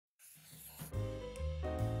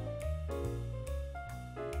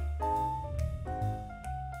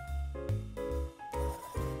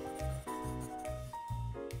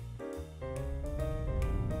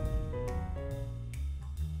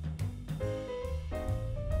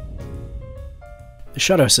The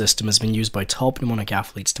Shadow system has been used by top mnemonic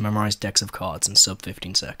athletes to memorize decks of cards in sub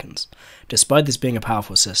 15 seconds. Despite this being a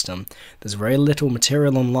powerful system, there's very little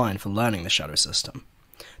material online for learning the Shadow system.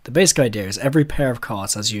 The basic idea is every pair of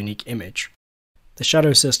cards has a unique image. The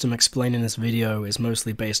Shadow system explained in this video is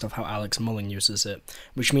mostly based off how Alex Mullen uses it,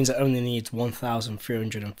 which means it only needs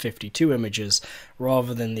 1,352 images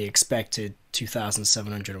rather than the expected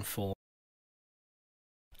 2,704.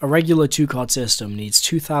 A regular 2-card system needs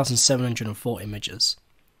 2,704 images.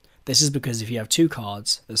 This is because if you have 2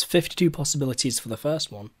 cards, there's 52 possibilities for the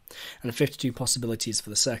first one, and 52 possibilities for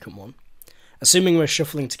the second one, assuming we're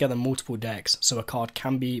shuffling together multiple decks so a card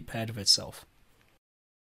can be paired with itself.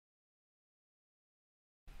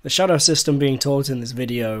 The Shadow system being taught in this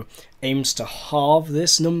video aims to halve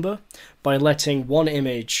this number by letting one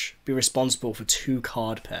image be responsible for 2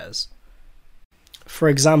 card pairs. For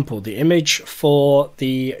example, the image for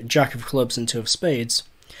the Jack of Clubs and 2 of Spades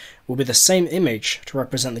will be the same image to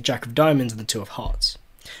represent the Jack of Diamonds and the 2 of Hearts.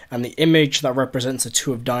 And the image that represents the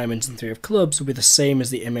 2 of Diamonds and 3 of Clubs will be the same as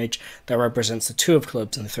the image that represents the 2 of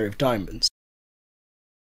Clubs and the 3 of Diamonds.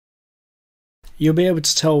 You'll be able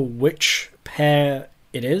to tell which pair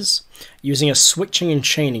it is using a switching and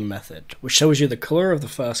chaining method, which shows you the colour of the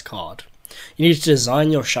first card. You need to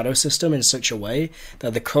design your shadow system in such a way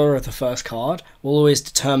that the colour of the first card will always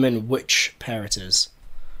determine which pair it is.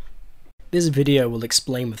 This video will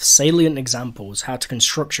explain with salient examples how to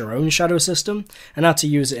construct your own shadow system and how to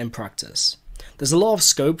use it in practice. There's a lot of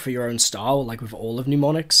scope for your own style, like with all of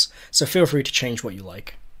mnemonics, so feel free to change what you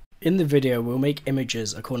like. In the video, we'll make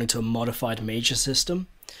images according to a modified major system.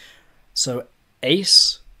 So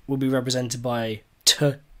ace will be represented by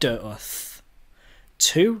t, d, or th.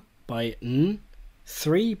 2 by n,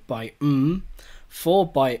 3 by 4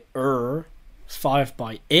 by 5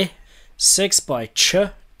 by I, 6 by ch,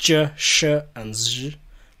 j, sh, and z,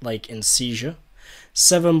 like in seizure,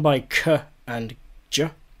 7 by k and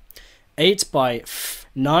j, 8 by f,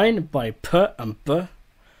 9 by p and b,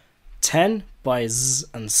 10 by z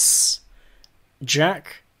and s,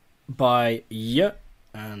 jack by y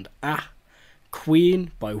and a,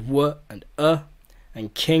 queen by w and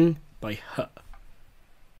and king by h.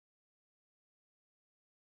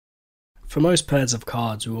 For most pairs of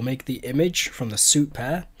cards, we will make the image from the suit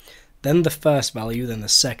pair, then the first value, then the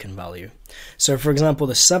second value. So for example,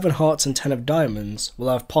 the 7 hearts and 10 of diamonds will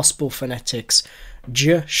have possible phonetics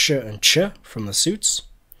j, sh, and ch from the suits,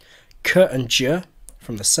 k and j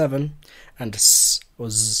from the 7, and s or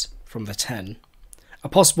z from the 10. A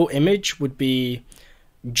possible image would be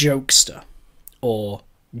jokester or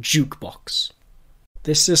jukebox.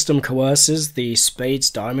 This system coerces the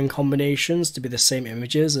spades-diamond combinations to be the same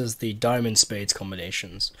images as the diamond-spades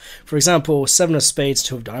combinations. For example, 7 of spades,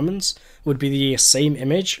 2 of diamonds would be the same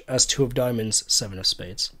image as 2 of diamonds, 7 of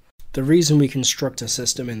spades. The reason we construct a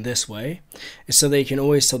system in this way is so that you can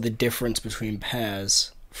always tell the difference between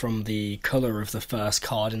pairs from the colour of the first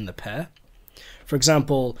card in the pair. For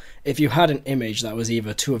example, if you had an image that was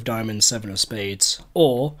either 2 of diamonds, 7 of spades,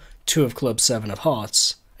 or 2 of clubs, 7 of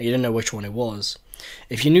hearts, and you didn't know which one it was,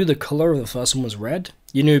 if you knew the colour of the first one was red,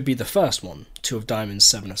 you knew it would be the first one, 2 of diamonds,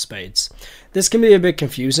 7 of spades. This can be a bit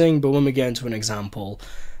confusing, but when we get into an example,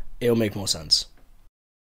 it'll make more sense.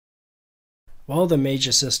 While the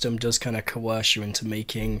major system does kind of coerce you into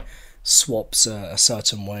making swaps a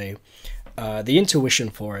certain way, the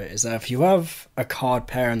intuition for it is that if you have a card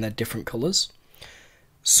pair and they're different colours,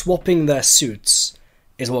 swapping their suits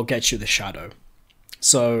is what gets you the shadow.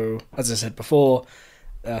 So, as I said before,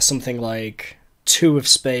 something like 2 of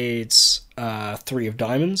spades, 3 of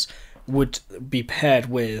diamonds would be paired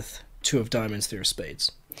with 2 of diamonds, 3 of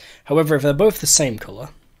spades. However, if they're both the same colour,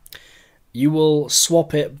 you will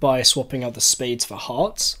swap it by swapping out the spades for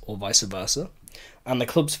hearts, or vice versa, and the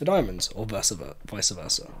clubs for diamonds, or vice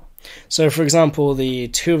versa. So, for example, the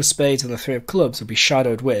 2 of spades and the 3 of clubs would be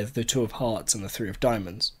shadowed with the 2 of hearts and the 3 of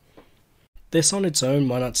diamonds. This on its own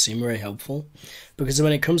might not seem very helpful, because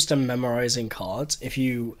when it comes to memorizing cards, if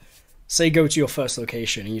you say go to your first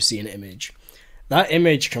location and you see an image, that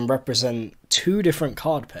image can represent 2 different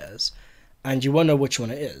card pairs, and you won't know which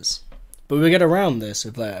one it is. But we get around this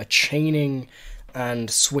with a chaining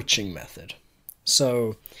and switching method.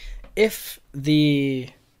 So, if the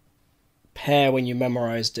pair when you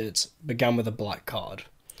memorized it began with a black card,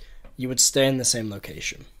 you would stay in the same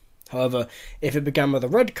location. However, if it began with a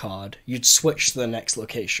red card, you'd switch to the next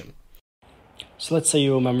location. So let's say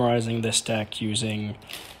you were memorizing this deck using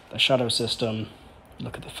the shadow system.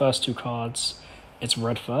 Look at the first 2 cards. It's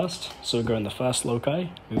red first, so we'll go in the first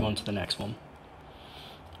loci, move on to the next one.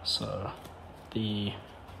 So the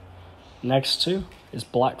next 2 is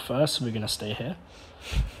black first, so we're going to stay here.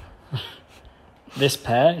 This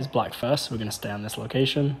pair is black first, so we're going to stay on this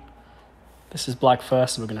location. This is black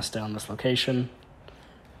first, so we're going to stay on this location.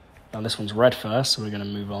 Now this one's red first, so we're going to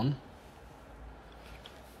move on.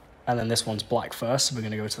 And then this one's black first, so we're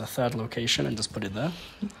going to go to the third location and just put it there.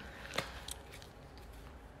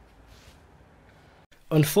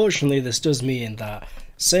 Unfortunately, this does mean that,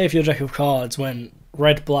 say if your deck of cards went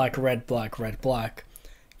red, black, red, black, red, black,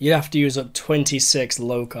 you'd have to use up 26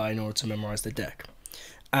 loci in order to memorize the deck.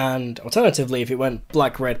 And alternatively, if it went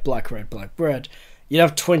black, red, black, red, black, red, you'd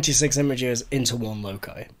have 26 images into one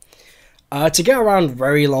loci. To get around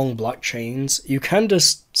very long black chains, you can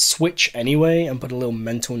just switch anyway and put a little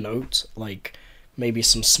mental note, like maybe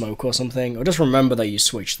some smoke or something, or just remember that you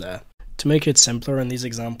switched there. To make it simpler in these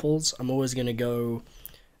examples, I'm always going to go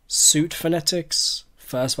suit phonetics,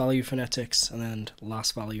 first value phonetics, and then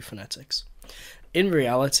last value phonetics. In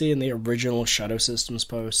reality, in the original Shadow Systems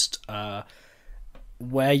post,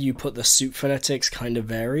 where you put the suit phonetics kind of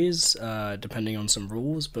varies, depending on some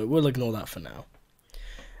rules, but we'll ignore that for now.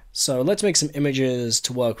 So let's make some images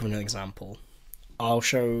to work with an example. I'll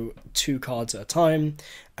show 2 cards at a time,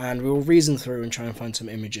 and we'll reason through and try and find some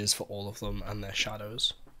images for all of them and their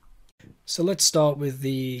shadows. So let's start with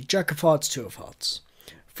the Jack of Hearts, 2 of Hearts.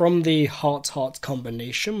 From the Hearts-Hearts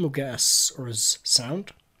combination, we'll get a S or a Z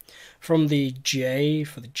sound. From the J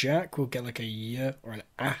for the Jack, we'll get like a Y or an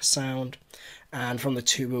A sound. And from the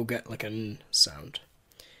 2, we'll get like an N sound.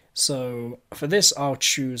 So for this, I'll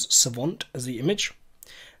choose Savant as the image.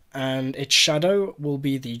 And its shadow will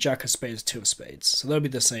be the Jack of Spades, 2 of Spades. So they'll be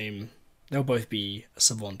the same. They'll both be a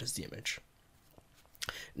Savant as the image.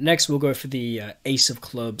 Next, we'll go for the Ace of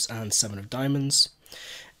Clubs and 7 of Diamonds.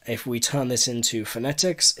 If we turn this into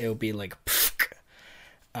phonetics, it'll be like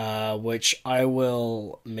pfk, which I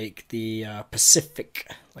will make the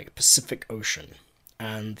Pacific, like Pacific Ocean.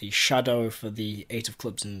 And the shadow for the 8 of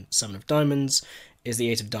Clubs and 7 of Diamonds is the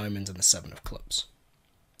 8 of Diamonds and the 7 of Clubs.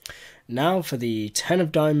 Now for the 10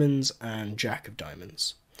 of Diamonds and Jack of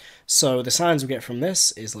Diamonds. So the sounds we get from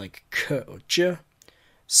this is like K or J,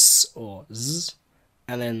 S or Z,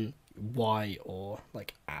 and then Y or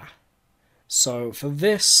like A. So for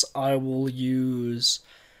this, I will use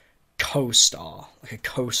co-star, like a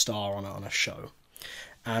co-star on a show.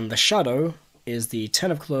 And the shadow is the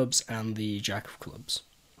 10 of Clubs and the Jack of Clubs,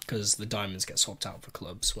 because the diamonds get swapped out for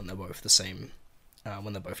clubs when they're both the same,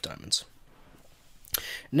 when they're both diamonds.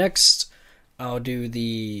 Next, I'll do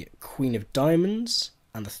the Queen of Diamonds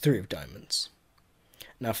and the 3 of Diamonds.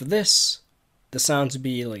 Now for this, the sounds would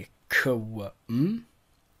be like K-W-M.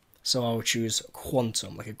 So I'll choose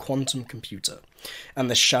quantum, like a quantum computer. And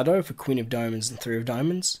the shadow for Queen of Diamonds and 3 of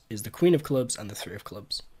Diamonds is the Queen of Clubs and the 3 of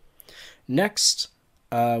Clubs. Next,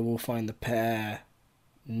 we'll find the pair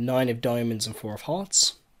 9 of Diamonds and 4 of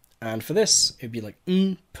Hearts. And for this, it'd be like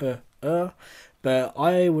but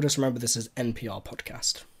I will just remember this as NPR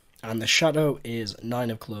podcast. And the shadow is 9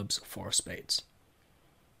 of Clubs, 4 of Spades.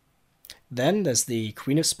 Then there's the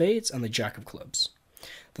Queen of Spades and the Jack of Clubs.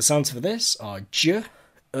 The sounds for this are J,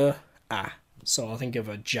 A. So I'll think of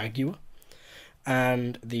a jaguar.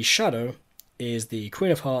 And the shadow is the Queen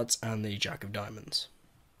of Hearts and the Jack of Diamonds.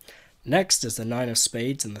 Next is the 9 of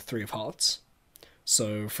Spades and the 3 of Hearts.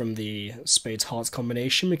 So from the Spades Hearts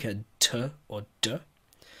combination, we get T or D.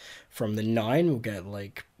 From the 9, we'll get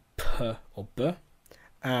like P or B.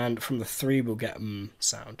 And from the 3, we'll get M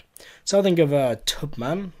sound. So I think of a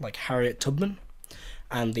Tubman, like Harriet Tubman.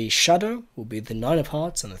 And the shadow will be the 9 of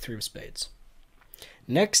Hearts and the 3 of Spades.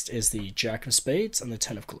 Next is the Jack of Spades and the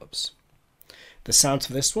 10 of Clubs. The sound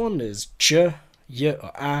for this one is J, Y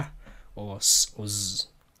or A, or S or Z.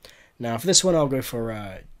 Now for this one, I'll go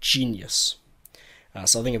for genius.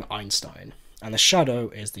 So I'll think of Einstein. And the shadow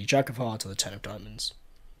is the Jack of Hearts or the 10 of Diamonds.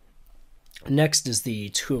 Next is the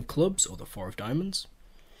 2 of Clubs or the 4 of Diamonds.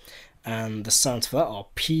 And the sounds for that are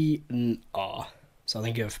P, N, R. So I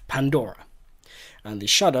think of Pandora. And the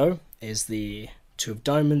shadow is the 2 of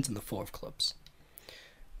Diamonds and the 4 of Clubs.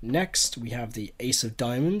 Next, we have the Ace of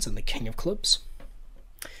Diamonds and the King of Clubs.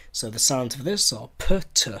 So the sounds for this are P,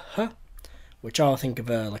 T, H, which I'll think of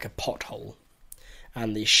like a pothole.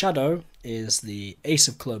 And the shadow is the Ace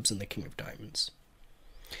of Clubs and the King of Diamonds.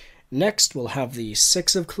 Next, we'll have the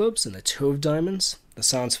 6 of Clubs and the 2 of Diamonds. The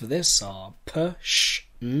sounds for this are P, Sh,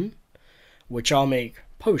 N, which I'll make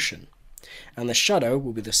potion. And the shadow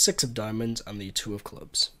will be the 6 of Diamonds and the 2 of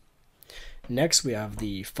Clubs. Next, we have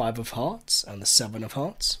the 5 of Hearts and the 7 of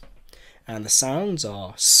Hearts. And the sounds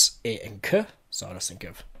are S, I, and K, so I'll just think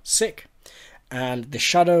of sick. And the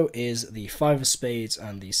shadow is the 5 of Spades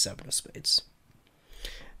and the 7 of Spades.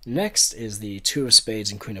 Next is the 2 of Spades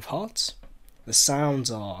and Queen of Hearts. The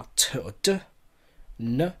sounds are T or D,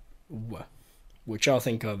 N, W. which I'll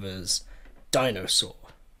think of as dinosaur.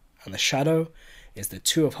 And the shadow is the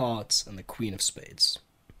two of hearts and the queen of spades.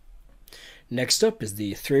 Next up is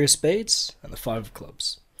the three of spades and the five of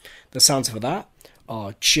clubs. The sounds for that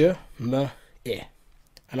are ch, m, I.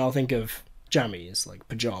 And I'll think of jammies, like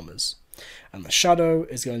pajamas. And the shadow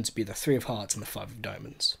is going to be the three of hearts and the five of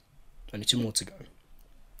diamonds. Only two more to go.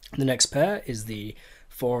 The next pair is the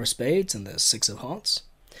four of spades and the six of hearts.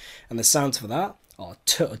 And the sounds for that are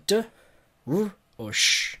t, d, r, or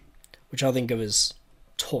sh, which I'll think of as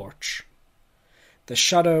torch. The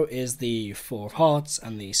shadow is the four of hearts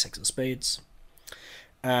and the six of spades.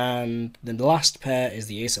 And then the last pair is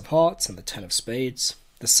the ace of hearts and the 10 of spades.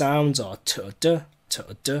 The sounds are t, d,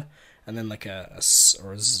 and then like a s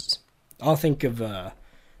or a z. I'll think of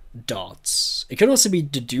darts. It could also be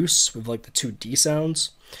deduce with like the two D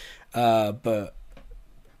sounds, but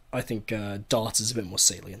I think darts is a bit more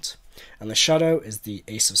salient. And the shadow is the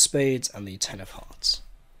ace of spades and the 10 of hearts.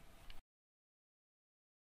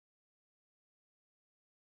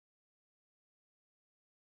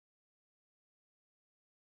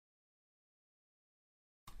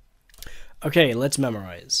 Okay, let's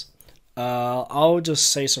memorize. I'll just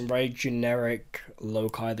say some very generic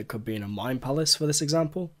loci that could be in a mind palace for this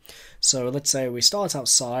example. So let's say we start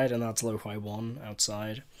outside, and that's loci 1,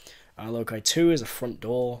 outside. Loci 2 is a front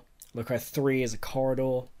door. Loci 3 is a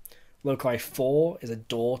corridor. Loci 4 is a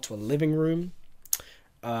door to a living room.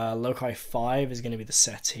 Loci 5 is going to be the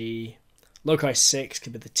settee. Loci 6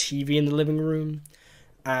 could be the TV in the living room.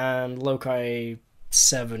 And loci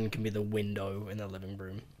 7 can be the window in the living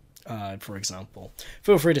room. For example.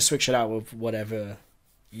 Feel free to switch it out with whatever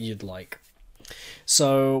you'd like.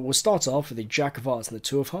 So we'll start off with the Jack of Hearts and the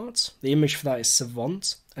Two of Hearts. The image for that is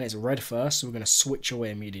Savant, and it's red first, so we're going to switch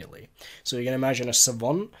away immediately. So you can imagine a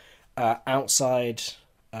Savant outside,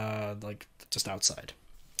 like just outside.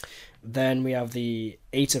 Then we have the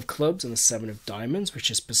Eight of Clubs and the Seven of Diamonds, which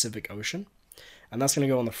is Pacific Ocean. And that's going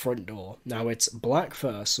to go on the front door. Now it's black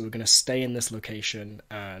first, so we're going to stay in this location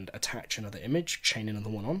and attach another image, chain another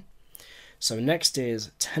one on. So next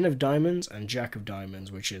is 10 of Diamonds and Jack of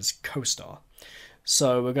Diamonds, which is co-star.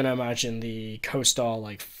 So we're going to imagine the co-star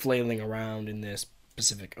like flailing around in this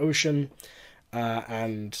Pacific Ocean.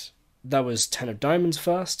 And that was 10 of Diamonds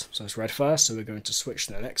first, so it's red first, so we're going to switch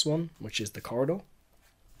to the next one, which is the corridor.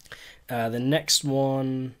 The next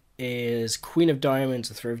one is Queen of Diamonds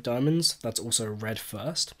and Three of Diamonds. That's also red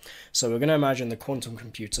first. So we're going to imagine the quantum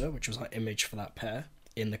computer, which was our image for that pair,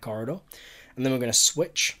 in the corridor. And then we're going to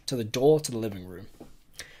switch to the door to the living room.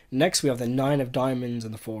 Next, we have the Nine of Diamonds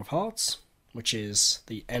and the Four of Hearts, which is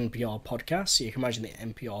the NPR podcast. So you can imagine the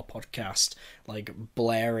NPR podcast like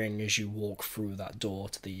blaring as you walk through that door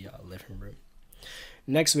to the living room.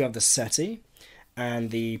 Next, we have the settee.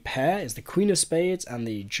 And the pair is the Queen of Spades and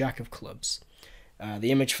the Jack of Clubs.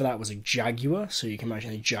 The image for that was a jaguar, so you can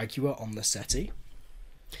imagine a jaguar on the settee.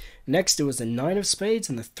 Next, it was the Nine of Spades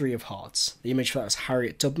and the Three of Hearts. The image for that was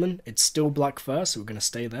Harriet Tubman. It's still black first, so we're going to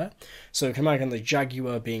stay there. So you can imagine the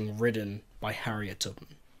jaguar being ridden by Harriet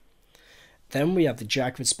Tubman. Then we have the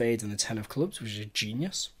Jack of Spades and the 10 of Clubs, which is a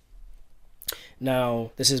genius.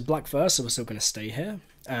 Now, this is black first, so we're still going to stay here.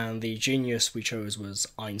 And the genius we chose was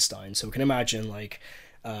Einstein. So we can imagine, like,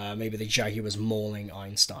 maybe the jaguar was mauling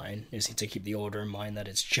Einstein. You just need to keep the order in mind that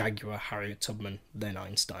it's Jaguar, Harriet Tubman, then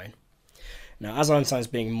Einstein. Now, as Einstein's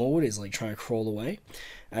being mauled, he's like trying to crawl away.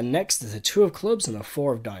 And next is the Two of Clubs and the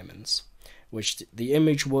Four of Diamonds, which the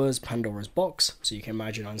image was Pandora's box. So you can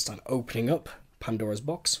imagine Einstein opening up Pandora's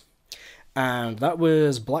box. And that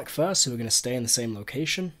was black first, so we're going to stay in the same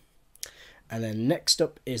location. And then next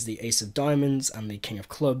up is the Ace of Diamonds and the King of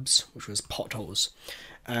Clubs, which was potholes.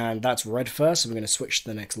 And that's red first, so we're going to switch to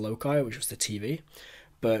the next loci, which was the TV.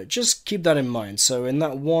 But just keep that in mind. So in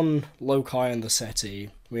that one loci on the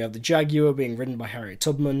settee, we have the jaguar being ridden by Harriet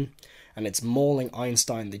Tubman, and it's mauling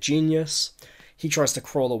Einstein the genius. He tries to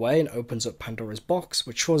crawl away and opens up Pandora's box,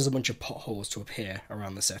 which causes a bunch of potholes to appear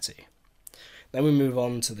around the settee. Then we move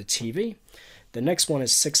on to the TV. The next one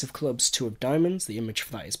is Six of Clubs, Two of Diamonds. The image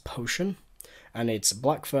for that is Potion. And it's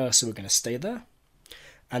black first, so we're going to stay there.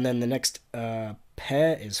 And then the next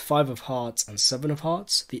pair is Five of Hearts and Seven of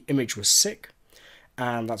Hearts. The image was Sick.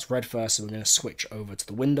 And that's red first, so we're going to switch over to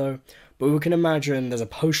the window. But we can imagine there's a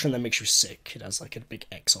potion that makes you sick. It has like a big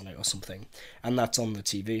X on it or something. And that's on the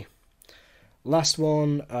TV. Last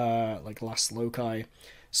one, last loci.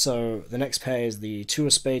 So the next pair is the Two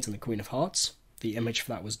of Spades and the Queen of Hearts. The image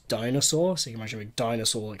for that was Dinosaur. So you can imagine a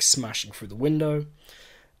dinosaur like smashing through the window.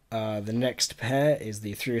 The next pair is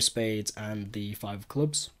the Three of Spades and the Five of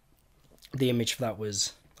Clubs. The image for that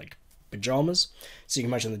was like pajamas. So you can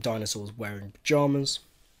imagine the dinosaurs wearing pajamas.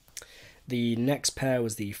 The next pair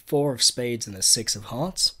was the 4 of spades and the 6 of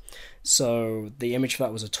hearts. So the image for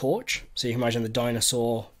that was a torch. So you can imagine the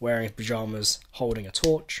dinosaur wearing his pajamas holding a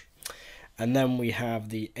torch. And then we have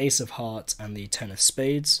the ace of hearts and the 10 of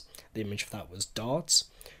spades. The image for that was darts.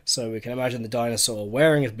 So we can imagine the dinosaur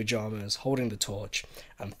wearing his pajamas, holding the torch,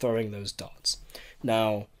 and throwing those darts.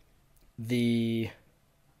 Now, the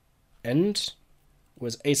end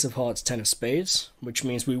was ace of hearts, 10 of spades, which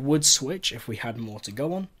means we would switch if we had more to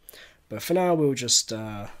go on. But for now, we'll just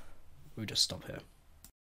stop here.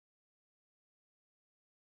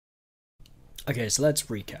 Okay, so let's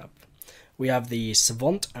recap. We have the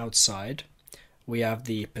Savant outside. We have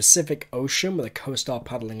the Pacific Ocean with a co-star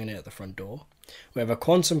paddling in it at the front door. We have a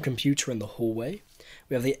quantum computer in the hallway.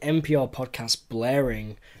 We have the NPR podcast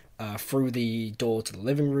blaring through the door to the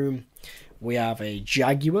living room. We have a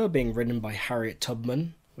Jaguar being ridden by Harriet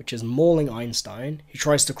Tubman, which is mauling Einstein. He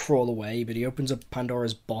tries to crawl away, but he opens up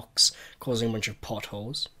Pandora's box, causing a bunch of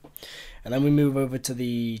potholes. And then we move over to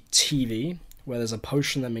the TV, where there's a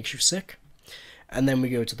potion that makes you sick. And then we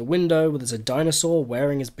go to the window, where there's a dinosaur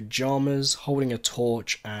wearing his pajamas, holding a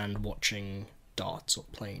torch, and watching darts, or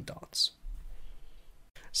playing darts.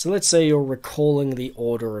 So let's say you're recalling the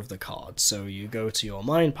order of the cards. So you go to your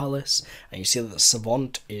Mind Palace, and you see that the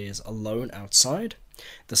Savant is alone outside.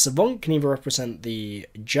 The Savant can either represent the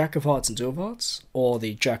Jack of Hearts and 2 of Hearts, or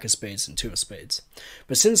the Jack of Spades and 2 of Spades.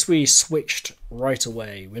 But since we switched right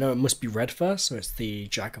away, we know it must be red first, so it's the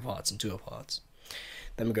Jack of Hearts and 2 of Hearts.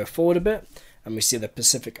 Then we go forward a bit, and we see the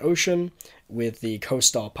Pacific Ocean with the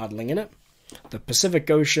co-star paddling in it. The Pacific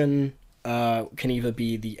Ocean can either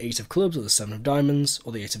be the 8 of clubs or the 7 of diamonds,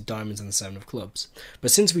 or the 8 of diamonds and the 7 of clubs.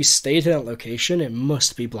 But since we stayed in that location, it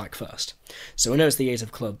must be black first. So we know it's the 8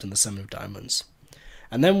 of clubs and the 7 of diamonds.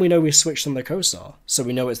 And then we know we switched on the co-star, so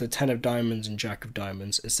we know it's the 10 of diamonds and Jack of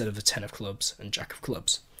diamonds instead of the 10 of clubs and Jack of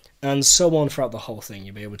clubs. And so on throughout the whole thing,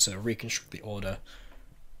 you'll be able to reconstruct the order.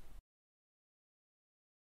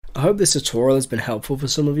 I hope this tutorial has been helpful for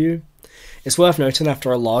some of you. It's worth noting that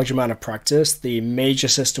after a large amount of practice, the major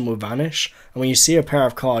system will vanish, and when you see a pair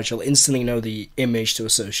of cards, you'll instantly know the image to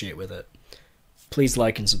associate with it. Please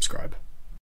like and subscribe.